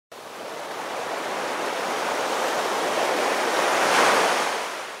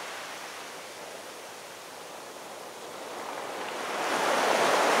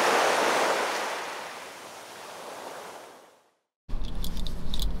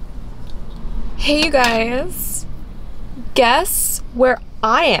Hey you guys, guess where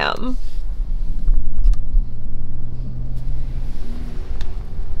I am?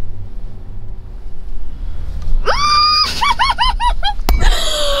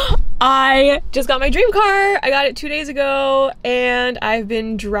 I just got my dream car. I got it 2 days ago and I've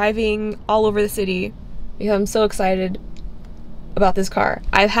been driving all over the city because I'm so excited about this car.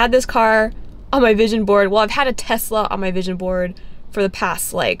 I've had this car on my vision board. Well, I've had a Tesla on my vision board for the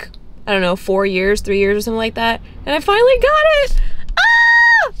past, like, I don't know, 4 years, 3 years or something like that. And I finally got it.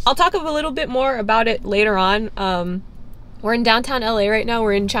 Ah! I'll talk a little bit more about it later on. We're in downtown LA right now.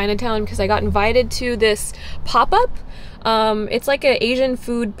 We're in Chinatown because I got invited to this pop-up. It's like an Asian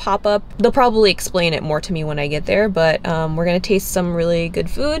food pop-up. They'll probably explain it more to me when I get there, but we're gonna taste some really good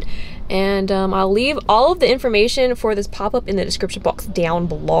food. And I'll leave all of the information for this pop-up in the description box down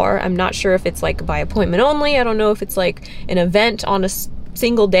below. I'm not sure if it's like by appointment only. I don't know if it's like an event on a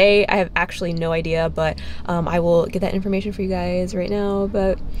single day. I have actually no idea, but I will get that information for you guys right now.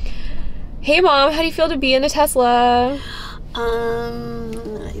 But hey mom, how do you feel to be in a Tesla?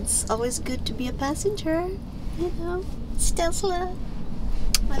 It's always good to be a passenger, you know. It's Tesla.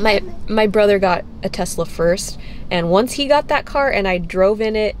 My brother got a Tesla first, and once he got that car and I drove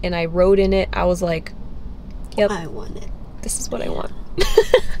in it and I rode in it, I was like, yep, I want it. This is what I want.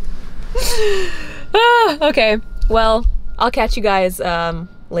 Okay, well, I'll catch you guys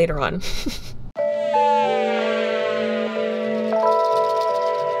later on.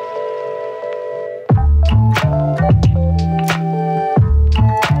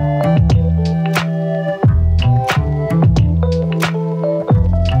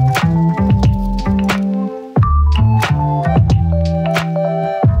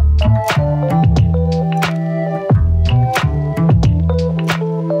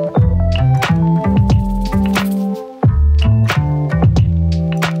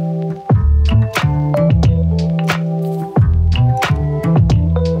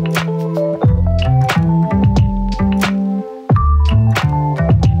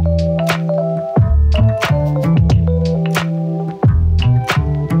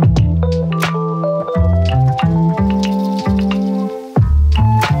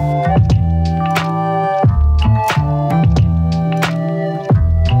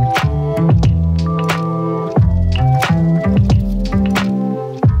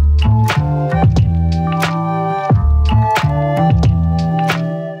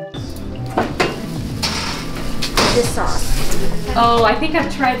 Oh, I think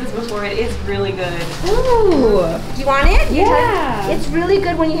I've tried this before. It is really good. Ooh. Do you want it? Yeah. It's really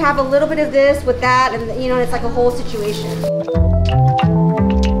good when you have a little bit of this with that, and you know, it's like a whole situation.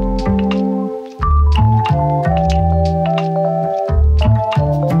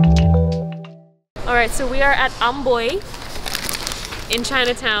 All right, so we are at Amboy in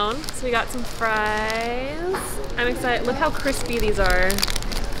Chinatown. So we got some fries. I'm excited. Look how crispy these are.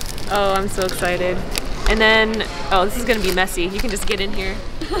 Oh, I'm so excited. And then, oh, this is gonna be messy. You can just get in here.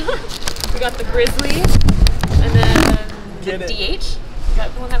 We got the Grizzly, and then the DH. You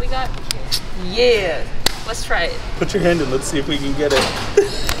got the one that we got? Yeah. Let's try it. Put your hand in, let's see if we can get it.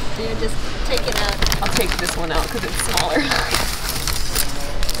 You just take it out. I'll take this one out because it's smaller.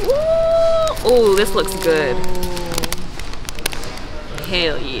 Oh, this looks good.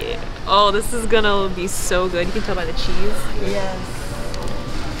 Hell yeah. Oh, this is gonna be so good. You can tell by the cheese. Yes.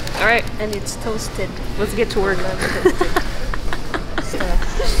 All right. And it's toasted. Let's get to work.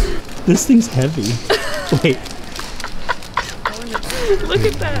 This thing's heavy. Wait. Look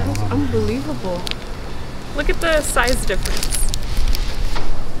at that. That's unbelievable. Look at the size difference.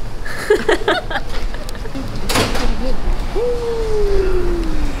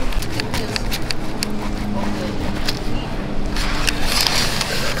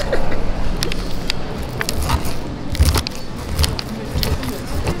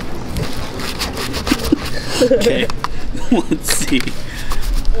 Okay, let's see.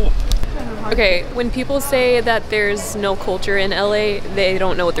 Okay, when people say that there's no culture in LA, they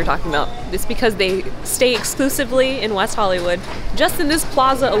don't know what they're talking about. It's because they stay exclusively in West Hollywood. Just in this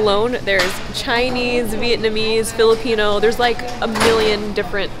plaza alone, there's Chinese, Vietnamese, Filipino. There's like a million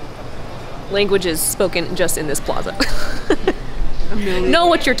different languages spoken just in this plaza. Know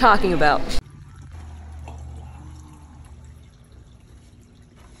what you're talking about.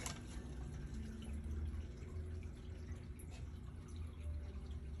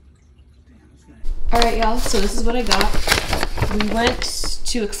 Alright y'all, so this is what I got. We went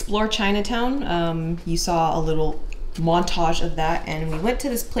to explore Chinatown. You saw a little montage of that, and we went to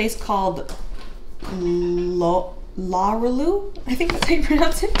this place called Laroolou, I think that's how you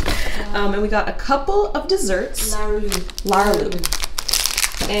pronounce it. And we got a couple of desserts. Laroolou.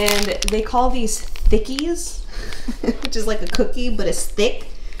 And they call these thickies, which is like a cookie, but it's thick.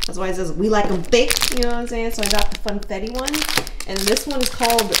 That's why it says we like them thick, you know what I'm saying? So I got the funfetti one. And this one is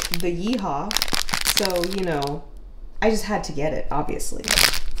called the Yeehaw. So, you know, I just had to get it, obviously.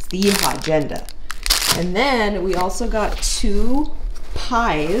 It's the Yeehaw agenda. And then we also got 2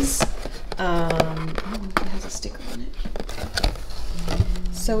 pies. Oh, it has a sticker on it.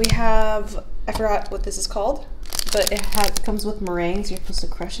 So we have, I forgot what this is called, but it comes with meringues. You're supposed to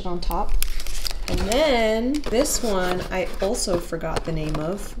crush it on top. And then this one, I also forgot the name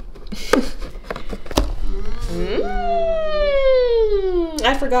of.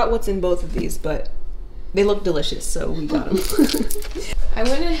 I forgot what's in both of these, but they look delicious, so we got them. I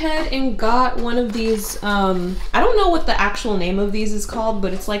went ahead and got one of these, I don't know what the actual name of these is called,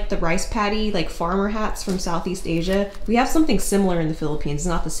 but it's like the rice paddy, like farmer hats from Southeast Asia. We have something similar in the Philippines. It's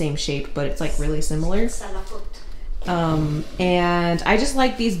not the same shape, but it's like really similar. And I just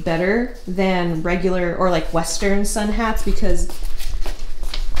like these better than regular or like Western sun hats because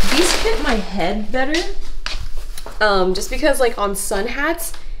these fit my head better. Just because like on sun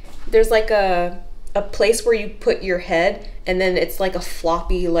hats, there's like a place where you put your head and then it's like a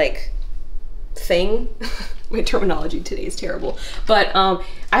floppy like thing. My terminology today is terrible. But I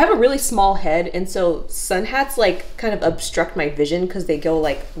have a really small head, and so sun hats like kind of obstruct my vision because they go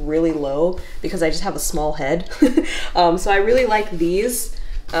like really low because I just have a small head. So I really like these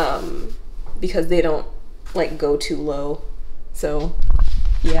because they don't like go too low. So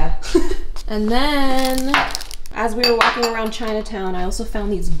yeah. And then as we were walking around Chinatown, I also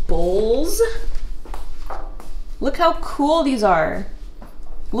found these bowls. Look how cool these are.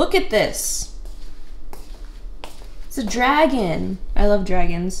 Look at this. It's a dragon. I love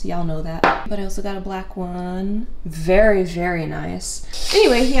dragons, y'all know that. But I also got a black one. Very, very nice.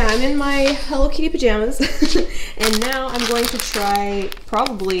 Anyway, yeah, I'm in my Hello Kitty pajamas. And now I'm going to try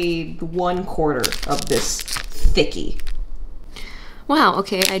probably 1/4 of this thickie. Wow,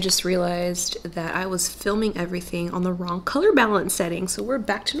 okay, I just realized that I was filming everything on the wrong color balance setting, so we're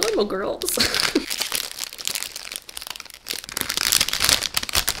back to normal, girls.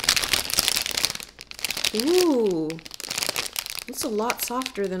 Ooh, it's a lot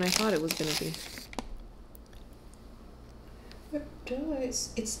softer than I thought it was gonna be. It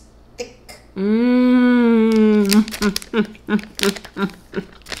does. It's thick. Mmm.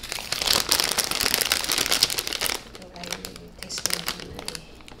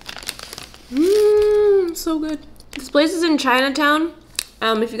 Mmm, so good. This place is in Chinatown.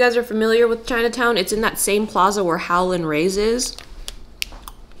 If you guys are familiar with Chinatown, it's in that same plaza where Howlin' Ray's is.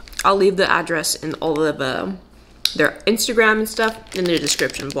 I'll leave the address and all of their Instagram and stuff in the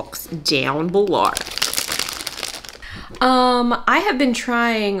description box down below. I have been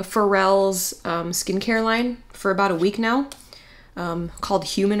trying Pharrell's skincare line for about a week now, called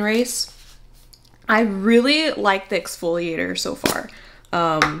Human Race. I really like the exfoliator so far.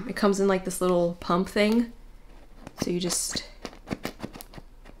 It comes in like this little pump thing. So you just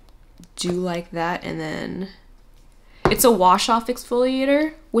do like that, and then it's a wash-off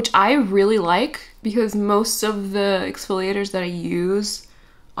exfoliator, which I really like because most of the exfoliators that I use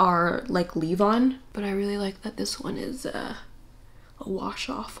are like leave-on, but I really like that this one is a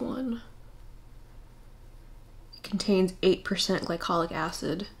wash-off one. It contains 8% glycolic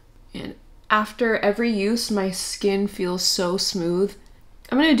acid, and after every use, my skin feels so smooth.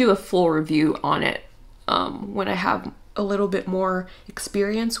 I'm gonna do a full review on it when I have a little bit more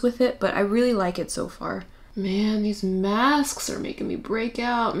experience with it, but I really like it so far. Man, these masks are making me break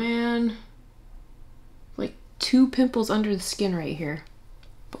out, man. Like 2 pimples under the skin right here.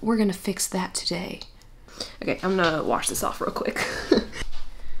 But we're gonna fix that today. Okay, I'm gonna wash this off real quick.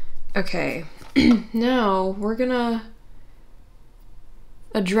 Okay, now we're gonna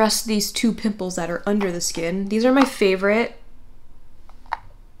address these 2 pimples that are under the skin. These are my favorite. I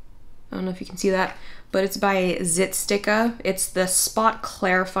don't know if you can see that, but it's by Zitsticka. It's the Spot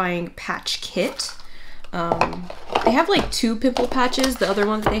Clarifying Patch Kit. They have like 2 pimple patches. The other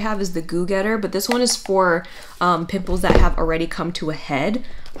one that they have is the Goo Getter, but this one is for pimples that have already come to a head.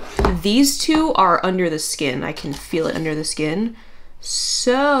 These 2 are under the skin. I can feel it under the skin.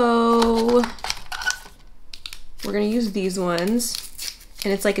 So we're gonna use these ones,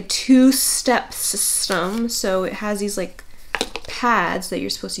 and it's like a 2-step system. So it has these like pads that you're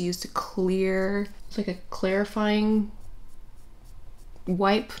supposed to use to clear. It's like a clarifying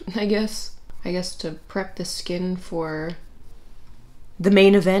wipe, I guess to prep the skin for the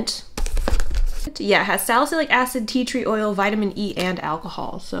main event. Yeah, it has salicylic acid, tea tree oil, vitamin E, and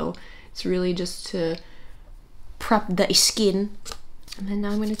alcohol. So it's really just to prep the skin. And then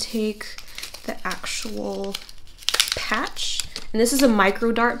now I'm gonna take the actual patch, and this is a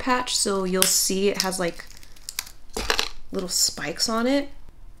micro dart patch, so you'll see it has like little spikes on it.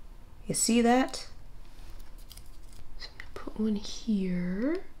 You see that? So I'm gonna put one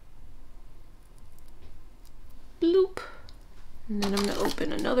here. Bloop. And then I'm gonna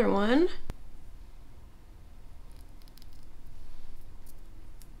open another one.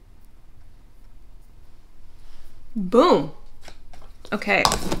 Boom. Okay.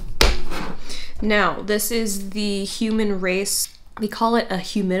 Now, this is the Human Race. We call it a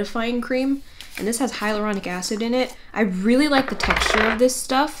humidifying cream, and this has hyaluronic acid in it. I really like the texture of this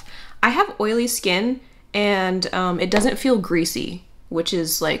stuff. I have oily skin, and it doesn't feel greasy, which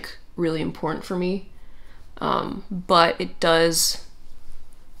is like really important for me. But it does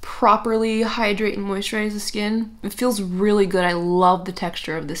properly hydrate and moisturize the skin. It feels really good. I love the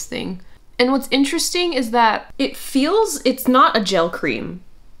texture of this thing. And what's interesting is that it's not a gel cream.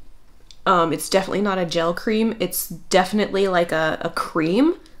 It's definitely not a gel cream. It's definitely like a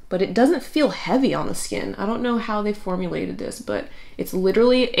cream, but it doesn't feel heavy on the skin. I don't know how they formulated this, but it's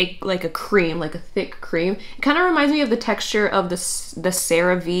literally like a cream, like a thick cream. It kind of reminds me of the texture of the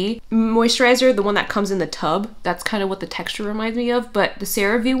CeraVe moisturizer, the one that comes in the tub. That's kind of what the texture reminds me of, but the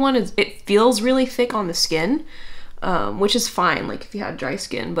CeraVe one, it feels really thick on the skin, which is fine, like if you had dry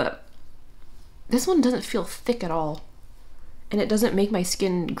skin, but this one doesn't feel thick at all, and it doesn't make my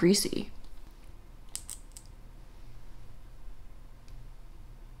skin greasy.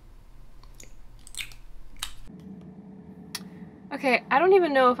 Okay, I don't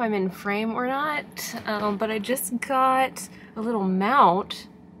even know if I'm in frame or not, but I just got a little mount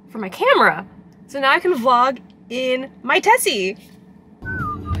for my camera. So now I can vlog in my Tessie.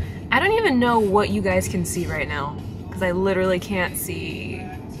 I don't even know what you guys can see right now, because I literally can't see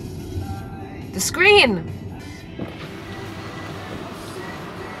the screen.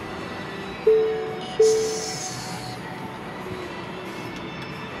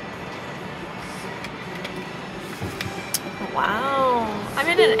 Wow, I'm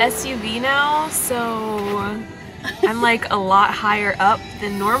in an SUV now, so I'm like a lot higher up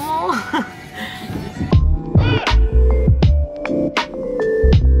than normal.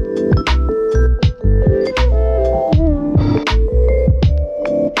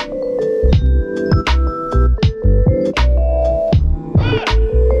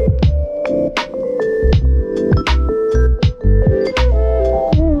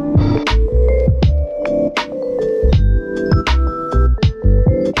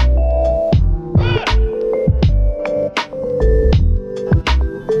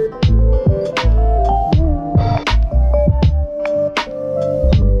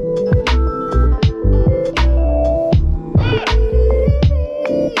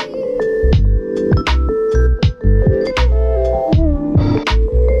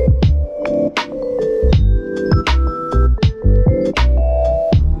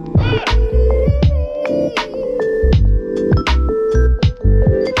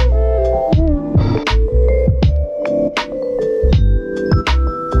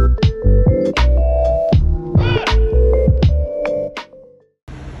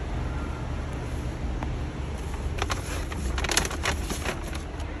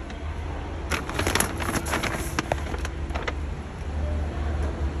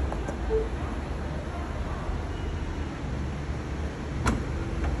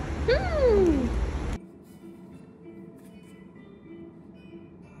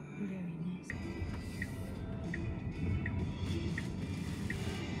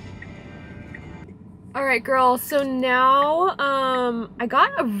 Alright girl, so now I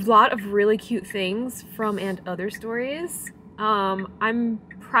got a lot of really cute things from And Other Stories. I'm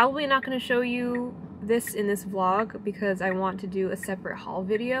probably not going to show you this in this vlog because I want to do a separate haul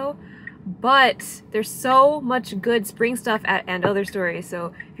video, but there's so much good spring stuff at And Other Stories,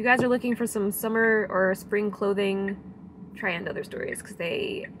 so if you guys are looking for some summer or spring clothing, try And Other Stories because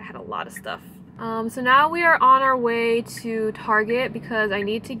they had a lot of stuff. So now we are on our way to Target because I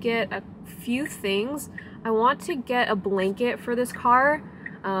need to get a few things. I want to get a blanket for this car,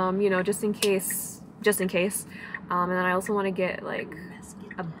 you know, just in case. And then I also want to get like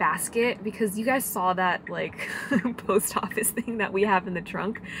a basket because you guys saw that like post office thing that we have in the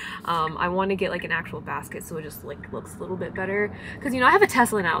trunk. I want to get like an actual basket so it just like looks a little bit better because, you know, I have a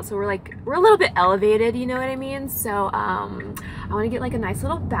Tesla now, so we're a little bit elevated, you know what I mean? So I want to get like a nice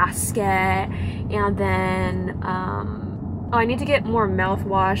little basket, and then oh, I need to get more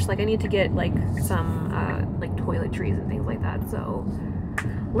mouthwash. Like I need to get like some like toiletries and things like that. So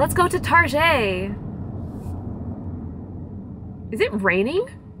let's go to Target. Is it raining?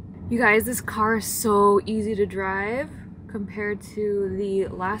 You guys, this car is so easy to drive compared to the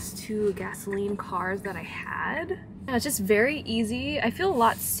last two gasoline cars that I had. Yeah, it's just very easy. I feel a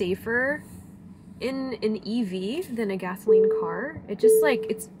lot safer in an EV than a gasoline car. It just like,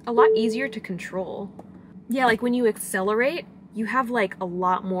 it's a lot easier to control. Yeah, like when you accelerate, you have like a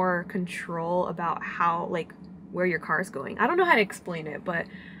lot more control about how, like, where your car is going. I don't know how to explain it, but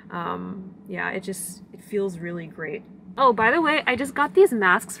yeah, it feels really great. Oh, by the way, I just got these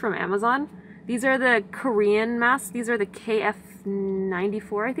masks from Amazon. These are the Korean masks. These are the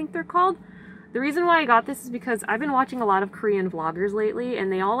KF94, I think they're called. The reason why I got this is because I've been watching a lot of Korean vloggers lately,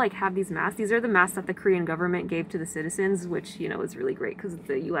 and they all like have these masks. These are the masks that the Korean government gave to the citizens, which, you know, is really great because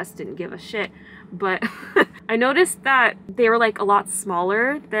the US didn't give a shit. But I noticed that they were like a lot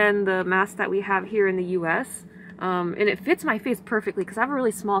smaller than the masks that we have here in the US. And it fits my face perfectly because I have a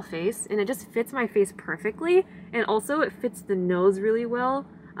really small face, and it just fits my face perfectly. And also it fits the nose really well.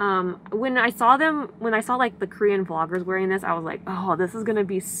 When I saw like the Korean vloggers wearing this, I was like, oh, this is gonna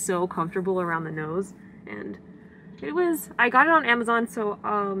be so comfortable around the nose. And it was. I got it on Amazon, so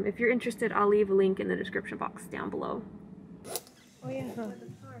if you're interested, I'll leave a link in the description box down below. Oh yeah. Huh.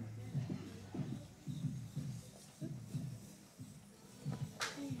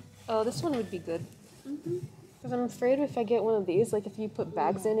 Oh, this one would be good. Because I'm afraid if I get one of these, like if you put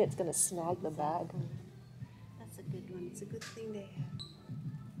bags in, it's gonna snag the bag. That's a good one. It's a good thing they have.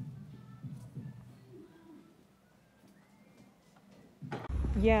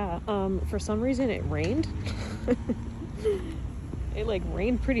 Yeah, for some reason it rained. It like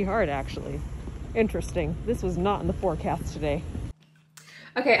rained pretty hard actually. Interesting. This was not in the forecast today.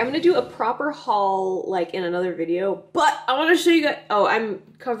 Okay, I'm gonna do a proper haul like in another video, but I wanna show you guys, oh, I'm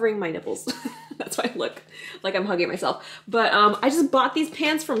covering my nipples. That's why I look like I'm hugging myself. But I just bought these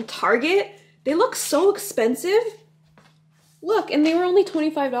pants from Target. They look so expensive. Look, and they were only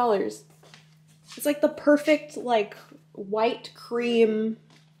 $25. It's like the perfect like white cream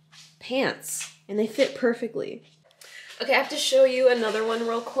pants, and they fit perfectly. Okay, I have to show you another one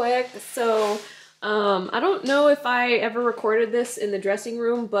real quick. So I don't know if I ever recorded this in the dressing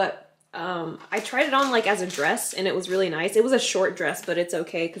room, but I tried it on like as a dress, and it was really nice. It was a short dress, but it's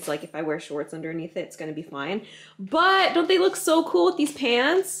okay because like if I wear shorts underneath it, it's gonna be fine. But don't they look so cool with these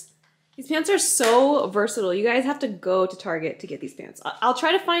pants? These pants are so versatile. You guys have to go to Target to get these pants. I'll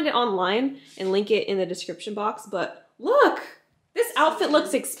try to find it online and link it in the description box, but look! This outfit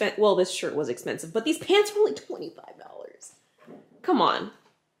looks expensive. Well, this shirt was expensive, but these pants were only $25. Come on.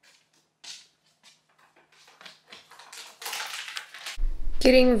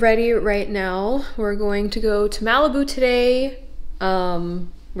 Getting ready right now. We're going to go to Malibu today. We're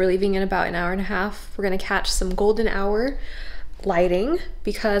leaving in about an hour and a half. We're gonna catch some golden hour lighting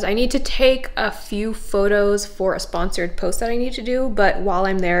because I need to take a few photos for a sponsored post that I need to do, but while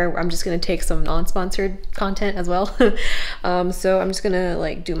I'm there, I'm just gonna take some non-sponsored content as well. So I'm just gonna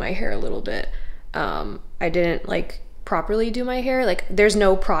like do my hair a little bit. I didn't like properly do my hair. Like there's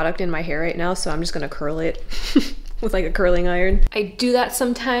no product in my hair right now, so I'm just gonna curl it with like a curling iron. I do that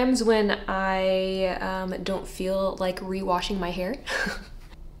sometimes when I don't feel like re-washing my hair.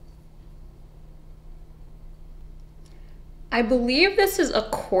 I believe this is a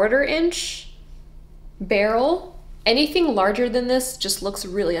 1/4 inch barrel. Anything larger than this just looks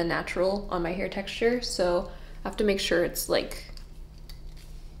really unnatural on my hair texture, so I have to make sure it's like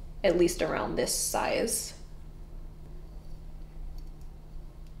at least around this size.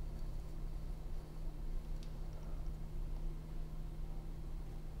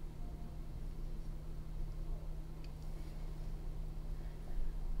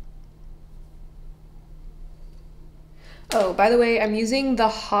 Oh, by the way, I'm using the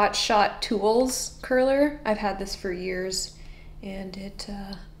Hot Shot Tools curler. I've had this for years, and it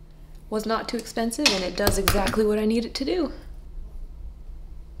was not too expensive, and it does exactly what I need it to do.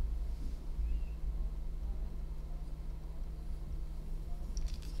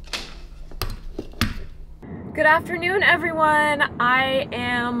 Good afternoon, everyone. I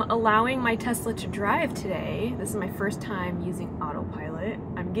am allowing my Tesla to drive today. This is my first time using autopilot.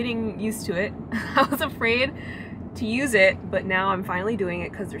 I'm getting used to it. I was afraid to use it, but now I'm finally doing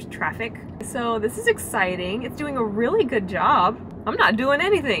it because there's traffic. So this is exciting. It's doing a really good job. I'm not doing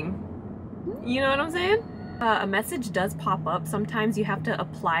anything. You know what I'm saying? A message does pop up. Sometimes you have to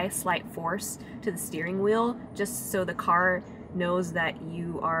apply slight force to the steering wheel just so the car knows that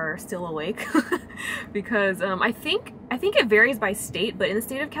you are still awake. Because I think it varies by state, but in the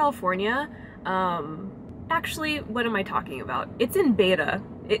state of California, actually, what am I talking about? It's in beta.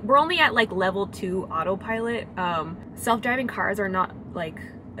 We're only at like level 2 autopilot. Self-driving cars are not like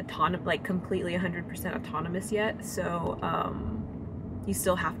completely 100% autonomous yet, so you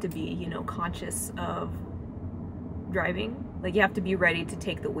still have to be, you know, conscious of driving. Like you have to be ready to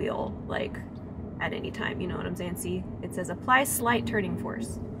take the wheel like at any time, you know what I'm saying? See, it says apply slight turning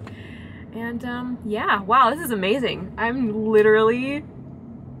force. And yeah, wow, this is amazing. I'm literally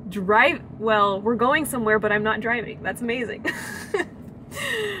well, we're going somewhere, but I'm not driving. That's amazing.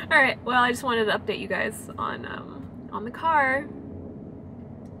 All right, well, I just wanted to update you guys on the car.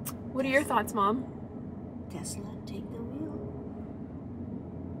 What are your thoughts, Mom? Tesla, take the wheel.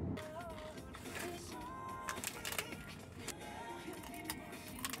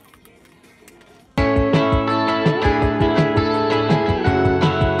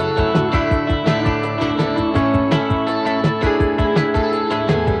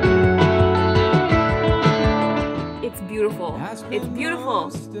 It's beautiful. It's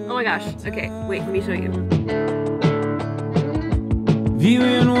beautiful. Oh my gosh. Okay, wait, let me show you.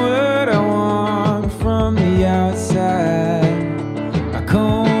 Viewing what I want from the outside, I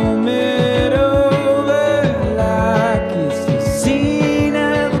comb it over like it's the scene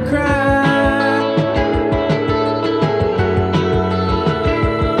of a crime.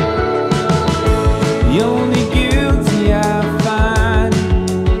 The only guilty I find.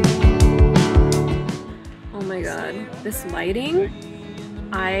 Oh my god, this lighting,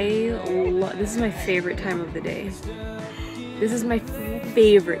 this is my favorite time of the day. This is my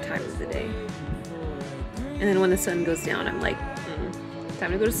favorite time of the day. And then when the sun goes down, I'm like,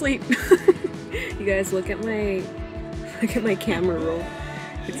 time to go to sleep. You guys look at my camera roll.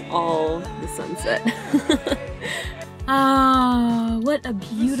 It's all the sunset. Ah, what a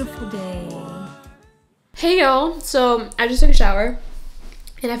beautiful day. Hey y'all, so I just took a shower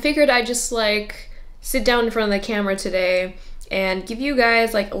and I figured I'd just like sit down in front of the camera today and give you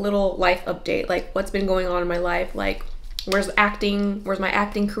guys like a little life update, like what's been going on in my life, like where's my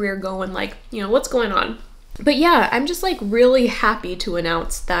acting career going, like, you know, what's going on. But yeah, I'm just like really happy to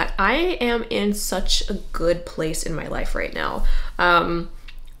announce that I am in such a good place in my life right now.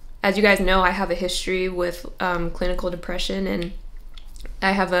 As you guys know, I have a history with clinical depression, and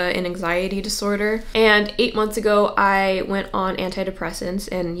I have an anxiety disorder. And 8 months ago, I went on antidepressants,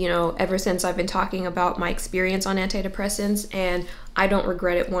 and you know, ever since I've been talking about my experience on antidepressants, and I don't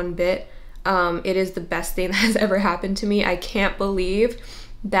regret it one bit. It is the best thing that has ever happened to me. I can't believe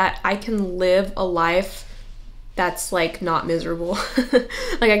that I can live a life that's like not miserable.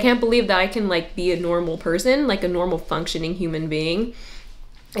 Like I can't believe that I can like be a normal person, like a normal functioning human being.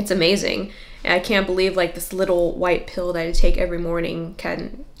 It's amazing. And I can't believe like this little white pill that I take every morning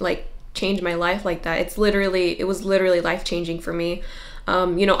can like change my life like that. It was literally life-changing for me.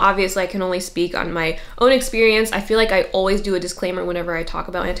 You know, obviously I can only speak on my own experience. I feel like I always do a disclaimer whenever I talk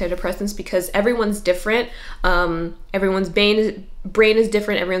about antidepressants because everyone's different. Everyone's brain is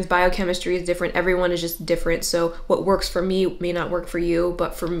different. Everyone's biochemistry is different. Everyone is just different. So what works for me may not work for you,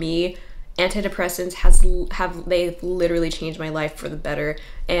 but for me, antidepressants they've literally changed my life for the better.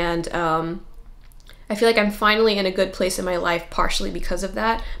 And I feel like I'm finally in a good place in my life, partially because of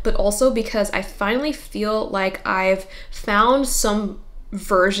that, but also because I finally feel like I've found some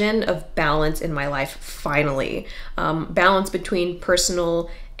version of balance in my life, finally. Balance between personal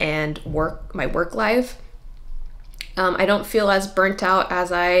and my work life. I don't feel as burnt out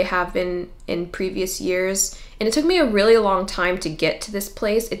as I have been in previous years. And it took me a really long time to get to this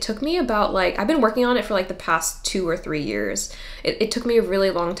place. It took me about I've been working on it for like the past 2 or 3 years. It took me a really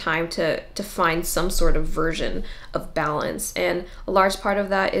long time to find some sort of version of balance. And a large part of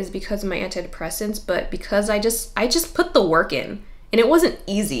that is because of my antidepressants, but because I just put the work in. And it wasn't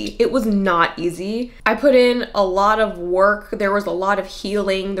easy. It was not easy. I put in a lot of work. There was a lot of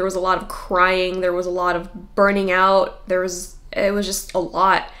healing. There was a lot of crying. There was a lot of burning out. It was just a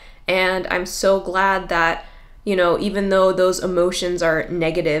lot. And I'm so glad that, you know, even though those emotions are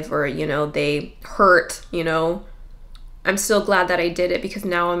negative or, you know, they hurt, you know, I'm still glad that I did it because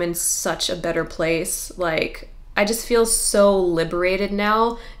now I'm in such a better place. Like, I just feel so liberated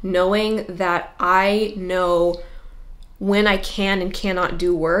now, knowing that I know when I can and cannot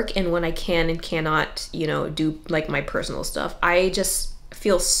do work and when I can and cannot, you know, do like my personal stuff. I just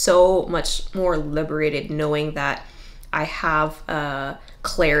feel so much more liberated knowing that I have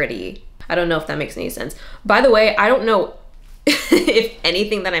clarity. I don't know if that makes any sense. By the way, I don't know if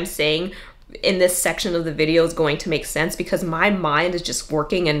anything that I'm saying in this section of the video is going to make sense because my mind is just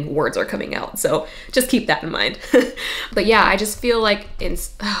working and words are coming out. So just keep that in mind. But yeah, I just feel like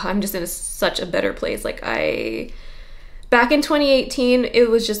I'm just in such a better place. Like back in 2018, it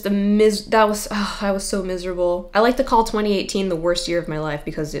was just I was so miserable. I like to call 2018 the worst year of my life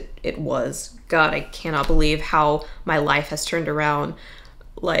because it was. God, I cannot believe how my life has turned around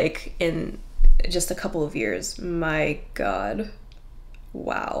like in just a couple of years. My God.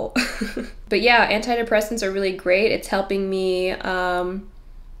 Wow. But yeah, antidepressants are really great. It's helping me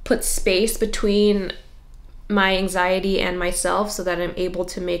put space between my anxiety and myself so that I'm able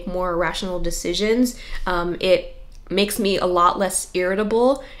to make more rational decisions. It makes me a lot less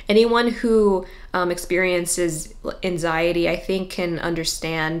irritable. Anyone who experiences anxiety, I think, can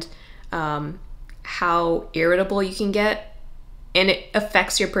understand how irritable you can get, and it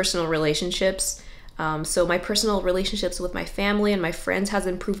affects your personal relationships. So my personal relationships with my family and my friends has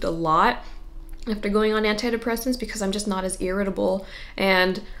improved a lot after going on antidepressants, because I'm just not as irritable,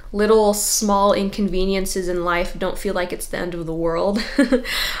 and little small inconveniences in life don't feel like it's the end of the world.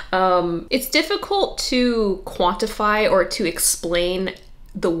 It's difficult to quantify or to explain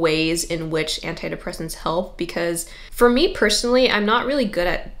the ways in which antidepressants help, because for me personally, I'm not really good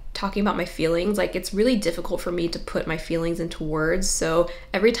at talking about my feelings. Like, it's really difficult for me to put my feelings into words. So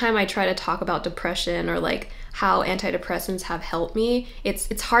every time I try to talk about depression or like how antidepressants have helped me,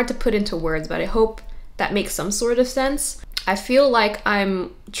 it's hard to put into words, but I hope that makes some sort of sense. I feel like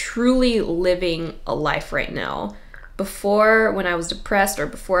I'm truly living a life right now. Before, when I was depressed or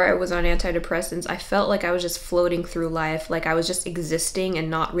before I was on antidepressants, I felt like I was just floating through life, like I was just existing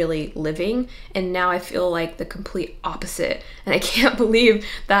and not really living. And now I feel like the complete opposite. And I can't believe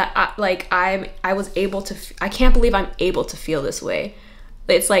that I can't believe I'm able to feel this way.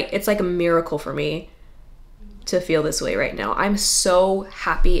 It's like a miracle for me to feel this way right now. I'm so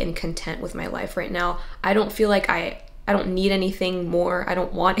happy and content with my life right now. I don't feel like I don't need anything more. I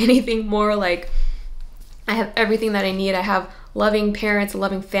don't want anything more. Like, I have everything that I need. I have loving parents, a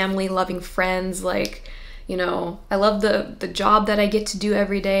loving family, loving friends. Like, you know, I love the job that I get to do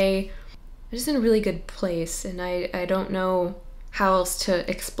every day. I'm just in a really good place, and I don't know how else to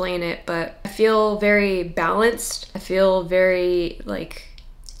explain it, but I feel very balanced. I feel very like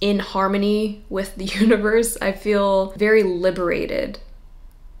in harmony with the universe. I feel very liberated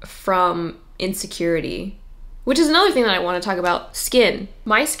from insecurity, which is another thing that I want to talk about. Skin.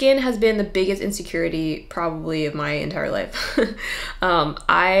 My skin has been the biggest insecurity probably of my entire life.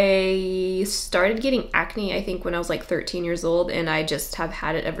 I started getting acne, I think, when I was like 13 years old, and I just have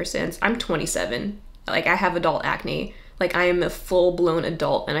had it ever since. I'm 27. Like, I have adult acne. Like, I am a full-blown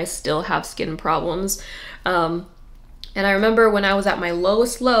adult, and I still have skin problems. And I remember when I was at my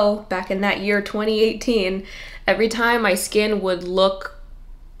lowest low back in that year, 2018, every time my skin would look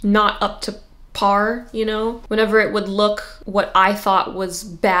not up to par, you know, whenever it would look what I thought was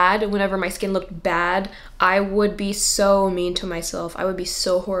bad, whenever my skin looked bad, I would be so mean to myself. I would be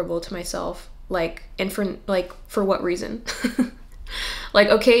so horrible to myself. Like, and for what reason? Like,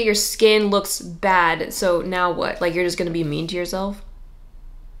 okay, your skin looks bad, so now what? Like, you're just gonna be mean to yourself?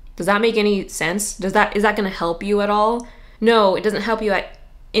 Does that make any sense? Is that gonna help you at all? No, it doesn't help you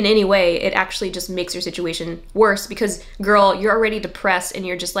in any way. It actually just makes your situation worse, because, girl, you're already depressed and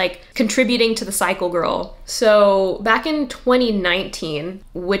you're just like contributing to the cycle, girl. So back in 2019,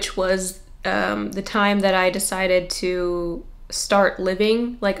 which was the time that I decided to start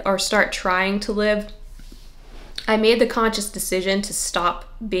living, like, or start trying to live, I made the conscious decision to stop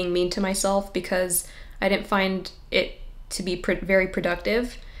being mean to myself, because I didn't find it to be very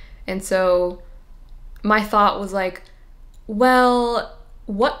productive. And so my thought was like, well,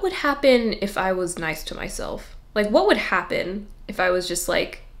 what would happen if I was nice to myself? Like, what would happen if I was just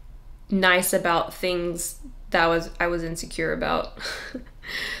like nice about things that I was insecure about?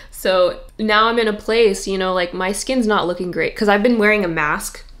 So now I'm in a place, you know, like, my skin's not looking great because I've been wearing a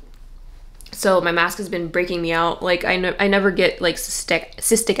mask. So my mask has been breaking me out. Like, I never get like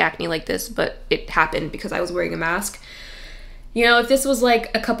cystic acne like this, but it happened because I was wearing a mask. You know, if this was like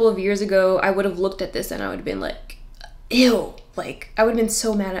a couple of years ago, I would have looked at this and I would have been like, ew. Like, I would have been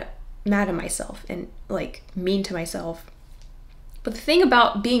so mad at myself and like mean to myself. But the thing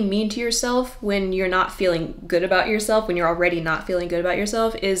about being mean to yourself when you're not feeling good about yourself, when you're already not feeling good about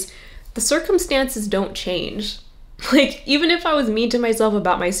yourself, is the circumstances don't change. Like, even if I was mean to myself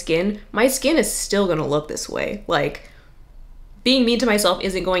about my skin is still gonna look this way. Like, being mean to myself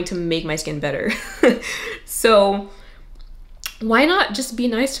isn't going to make my skin better. So why not just be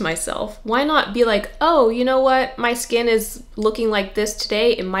nice to myself? Why not be like, oh, you know what? My skin is looking like this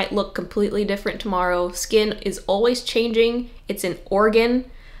today. It might look completely different tomorrow. Skin is always changing. It's an organ.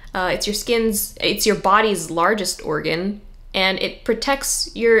 It's your body's largest organ, and it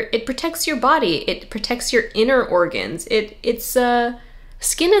protects your body. It protects your inner organs.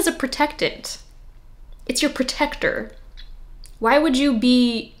 Skin is a protectant. It's your protector. Why would you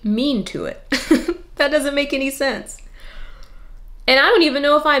be mean to it? That doesn't make any sense. And I don't even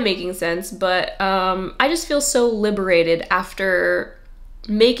know if I'm making sense, but I just feel so liberated after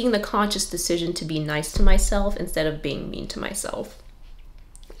making the conscious decision to be nice to myself instead of being mean to myself.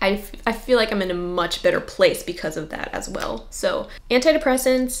 I feel like I'm in a much better place because of that as well. So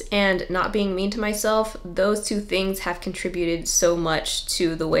antidepressants and not being mean to myself, those two things have contributed so much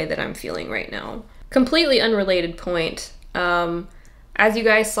to the way that I'm feeling right now. Completely unrelated point. As you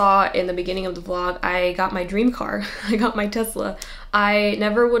guys saw in the beginning of the vlog, I got my dream car. I got my Tesla. I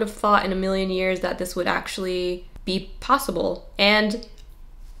never would have thought in a million years that this would actually be possible. And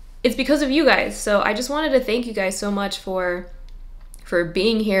it's because of you guys. So I just wanted to thank you guys so much for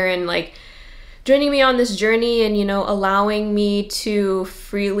being here and like joining me on this journey and, you know, allowing me to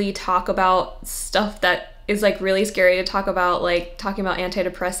freely talk about stuff that is like really scary to talk about, like talking about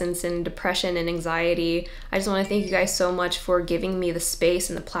antidepressants and depression and anxiety. I just want to thank you guys so much for giving me the space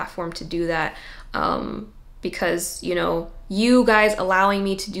and the platform to do that, because, you know, you guys allowing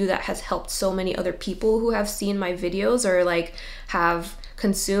me to do that has helped so many other people who have seen my videos or like have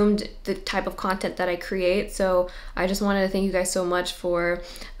consumed the type of content that I create. So I just wanted to thank you guys so much for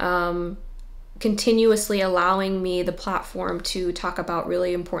continuously allowing me the platform to talk about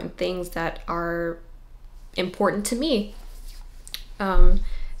really important things that are important to me,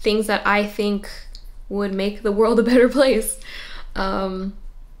 things that I think would make the world a better place.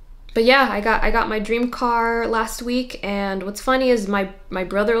 But yeah, I got my dream car last week, and what's funny is my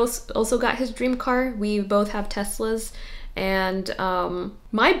brother also got his dream car. We both have Teslas. And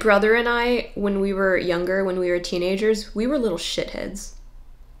my brother and I, when we were younger, when we were teenagers, we were little shitheads.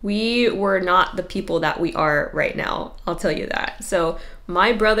 We were not the people that we are right now, I'll tell you that. So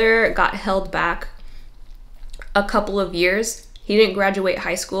my brother got held back a couple of years. He didn't graduate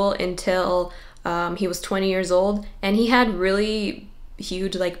high school until he was 20 years old, and he had really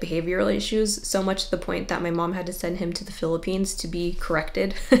huge like behavioral issues, so much to the point that my mom had to send him to the Philippines to be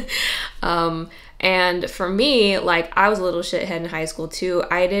corrected. And for me, like, I was a little shithead in high school too.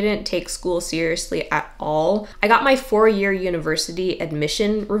 I didn't take school seriously at all. I got my 4-year university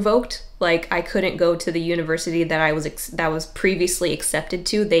admission revoked. Like, I couldn't go to the university that I was previously accepted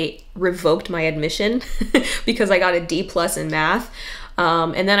to. They revoked my admission because I got a D+ in math.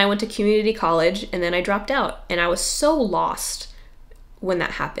 And then I went to community college, and then I dropped out, and I was so lost when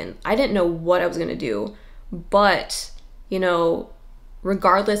that happened. I didn't know what I was gonna do. But, you know,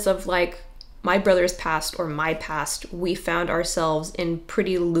 regardless of like my brother's past or my past, we found ourselves in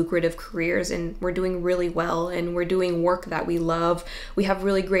pretty lucrative careers, and we're doing really well, and we're doing work that we love. We have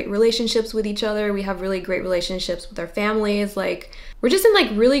really great relationships with each other. We have really great relationships with our families. Like, we're just in like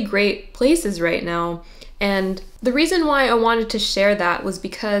really great places right now. And the reason why I wanted to share that was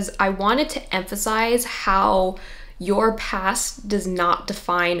because I wanted to emphasize how your past does not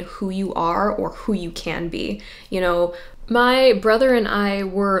define who you are or who you can be. You know, my brother and I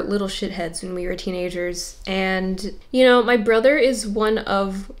were little shitheads when we were teenagers, and you know, my brother is one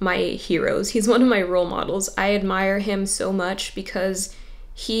of my heroes. He's one of my role models. I admire him so much because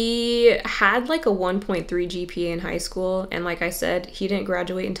he had like a 1.3 GPA in high school, and like I said, he didn't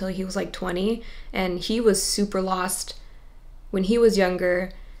graduate until he was like 20, and he was super lost when he was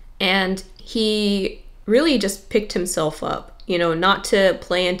younger, and he really just picked himself up, you know, not to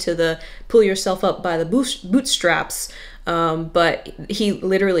play into the pull yourself up by the bootstraps, but he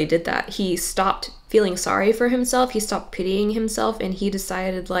literally did that. He stopped feeling sorry for himself, he stopped pitying himself, and he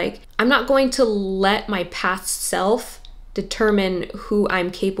decided, like, I'm not going to let my past self determine who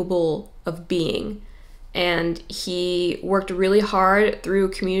I'm capable of being. And he worked really hard through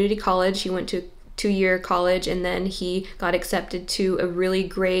community college. He went to 2-year college, and then he got accepted to a really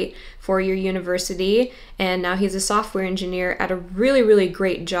great 4-year university, and now he's a software engineer at a really, really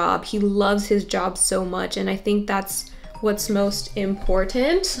great job. He loves his job so much, and I think that's what's most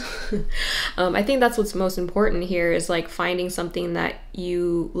important. I think that's what's most important here, is like finding something that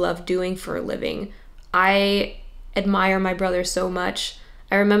you love doing for a living. I admire my brother so much.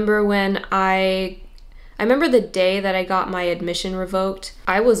 I remember when I remember the day that I got my admission revoked,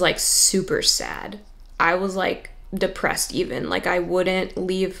 I was like super sad. I was like depressed even. Like, I wouldn't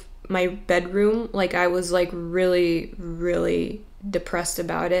leave my bedroom. Like, I was like really, really depressed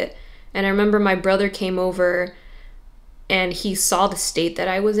about it. And I remember my brother came over and he saw the state that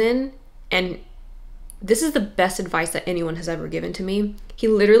I was in, and this is the best advice that anyone has ever given to me. He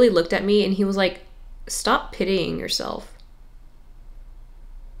literally looked at me and he was like, stop pitying yourself.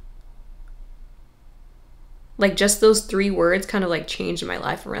 Like, just those 3 words kind of like changed my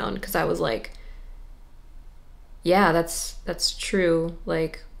life around, because I was like, yeah, that's true.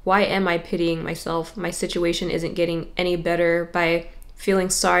 Like, why am I pitying myself? My situation isn't getting any better by feeling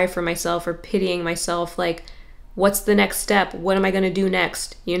sorry for myself or pitying myself. Like, what's the next step? What am I gonna do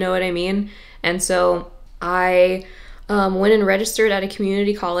next? You know what I mean? And so I went and registered at a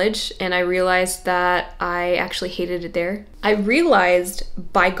community college, and I realized that I actually hated it there. I realized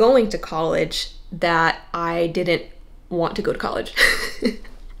by going to college that I didn't want to go to college.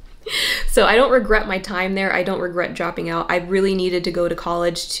 So I don't regret my time there. I don't regret dropping out. I really needed to go to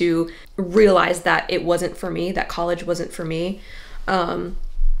college to realize that it wasn't for me, that college wasn't for me. And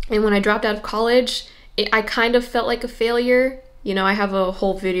when I dropped out of college, I kind of felt like a failure. You know, I have a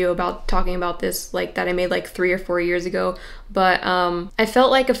whole video about talking about this, like that I made like 3 or 4 years ago. But I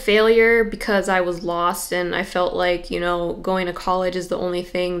felt like a failure because I was lost, and I felt like, you know, going to college is the only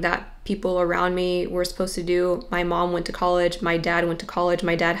thing that people around me were supposed to do. My mom went to college, my dad went to college.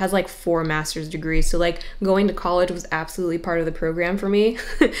 My dad has like 4 master's degrees, so like going to college was absolutely part of the program for me.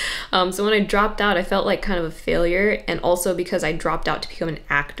 So when I dropped out, I felt like kind of a failure, and also because I dropped out to become an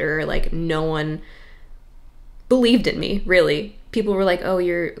actor, like no one believed in me, really. People were like, oh,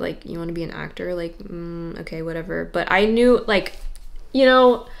 you're like, you want to be an actor? Like, okay, whatever. But I knew, like, you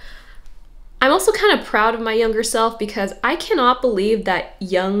know, I'm also kind of proud of my younger self because I cannot believe that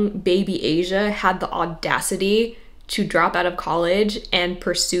young baby Asia had the audacity to drop out of college and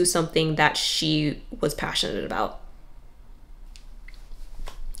pursue something that she was passionate about.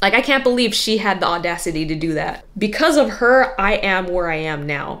 Like, I can't believe she had the audacity to do that. Because of her, I am where I am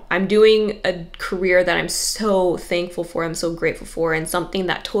now. I'm doing a career that I'm so thankful for, I'm so grateful for, and something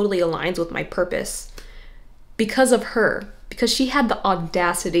that totally aligns with my purpose. Because of her. Because she had the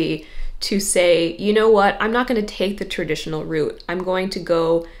audacity to say, you know what, I'm not gonna take the traditional route. I'm going to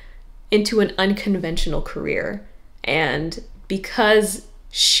go into an unconventional career. And because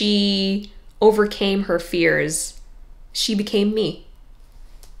she overcame her fears, she became me.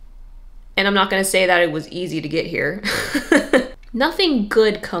 And I'm not gonna say that it was easy to get here. Nothing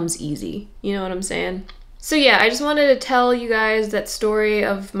good comes easy, you know what I'm saying? So yeah, I just wanted to tell you guys that story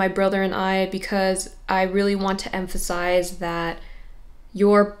of my brother and I because I really want to emphasize that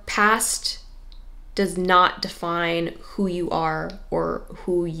your past does not define who you are or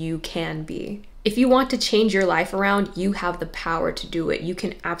who you can be. If you want to change your life around, you have the power to do it. You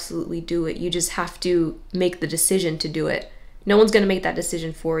can absolutely do it. You just have to make the decision to do it. No one's gonna make that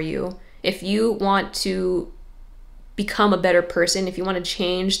decision for you. If you want to become a better person, if you want to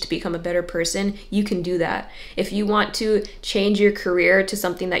change to become a better person, you can do that. If you want to change your career to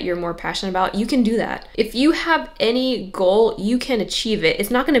something that you're more passionate about, you can do that. If you have any goal, you can achieve it. It's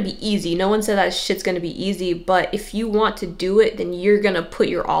not going to be easy. No one said that shit's going to be easy, but if you want to do it, then you're going to put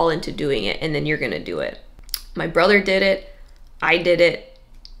your all into doing it, and then you're going to do it. My brother did it. I did it.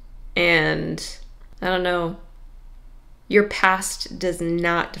 And I don't know. Your past does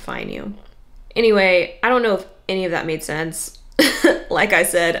not define you. Anyway, I don't know if any of that made sense. Like I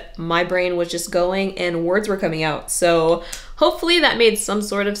said, my brain was just going and words were coming out. So hopefully that made some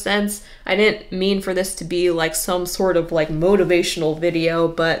sort of sense. I didn't mean for this to be like some sort of like motivational video,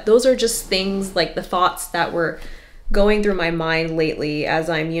 but those are just things, like the thoughts that were going through my mind lately as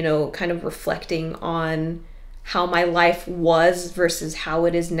I'm, you know, kind of reflecting on how my life was versus how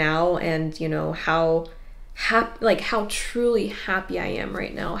it is now, and you know, how truly happy I am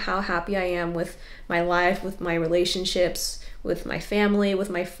right now, how happy I am with my life, with my relationships, with my family, with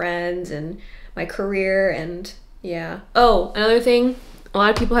my friends, and my career. And yeah. Oh, another thing, a lot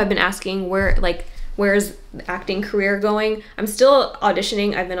of people have been asking where's the acting career going? I'm still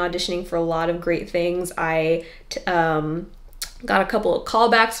auditioning. I've been auditioning for a lot of great things. I got a couple of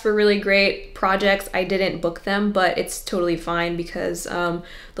callbacks for really great projects. I didn't book them, but it's totally fine because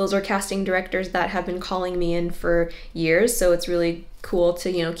those are casting directors that have been calling me in for years. So it's really cool to,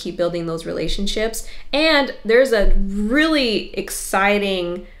 you know, keep building those relationships. And there's a really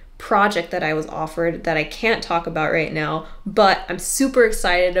exciting project that I was offered that I can't talk about right now, but I'm super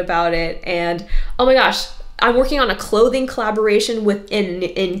excited about it. And oh my gosh, I'm working on a clothing collaboration with an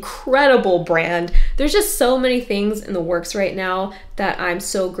incredible brand. There's just so many things in the works right now that I'm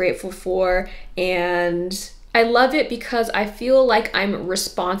so grateful for. And I love it because I feel like I'm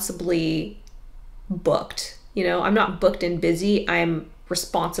responsibly booked. You know, I'm not booked and busy, I'm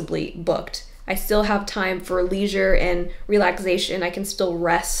responsibly booked. I still have time for leisure and relaxation. I can still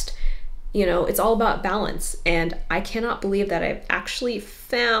rest. You know, it's all about balance, and I cannot believe that I've actually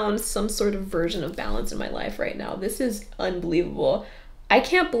found some sort of version of balance in my life right now. This is unbelievable. I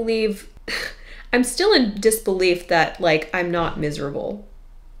can't believe, I'm still in disbelief that, like, I'm not miserable.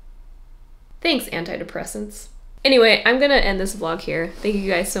 Thanks, antidepressants. Anyway, I'm gonna end this vlog here. Thank you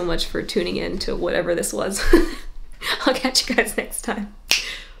guys so much for tuning in to whatever this was. I'll catch you guys next time.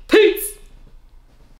 Peace!